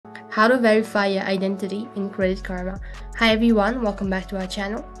How to verify your identity in CreditKarma. Hi everyone, welcome back to our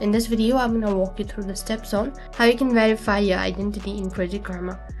channel. In this video, I'm going to walk you through the steps on how you can verify your identity in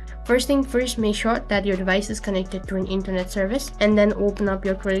CreditKarma. First thing first, make sure that your device is connected to an internet service and then open up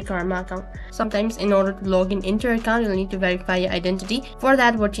your CreditKarma account. Sometimes in order to log into your account, you'll need to verify your identity. For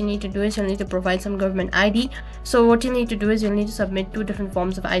that, what you need to do is you'll need to provide some government ID. So what you need to do is you'll need to submit 2 different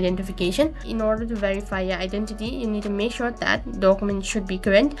forms of identification. In order to verify your identity, you need to make sure that documents should be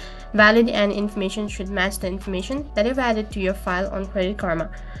current, valid, and information should match the information that you've added to your file on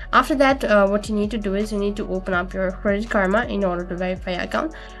CreditKarma. After that, what you need to do is you need to open up your CreditKarma in order to verify your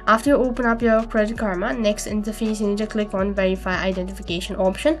account. After you open up your CreditKarma, next interface you need to click on verify identification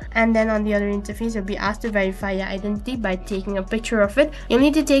option, and then on the other interface you'll be asked to verify your identity by taking a picture of it. You'll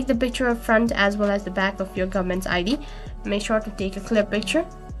need to take the picture of front as well as the back of your government's ID. Make sure to take a clear picture.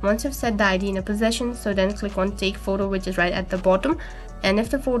 Once you've set the ID in a position, so then click on take photo, which is right at the bottom. And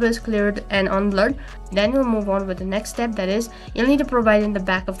if the photo is cleared and unblurred, then we'll move on with the next step, that is you'll need to provide in the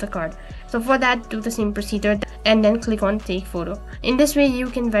back of the card. So for that, do the same procedure and then click on take photo. In this way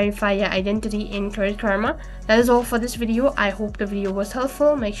you can verify your identity in CreditKarma. That is all for this video. I hope the video was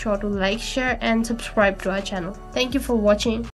helpful. Make sure to like, share and subscribe to our channel. Thank you for watching.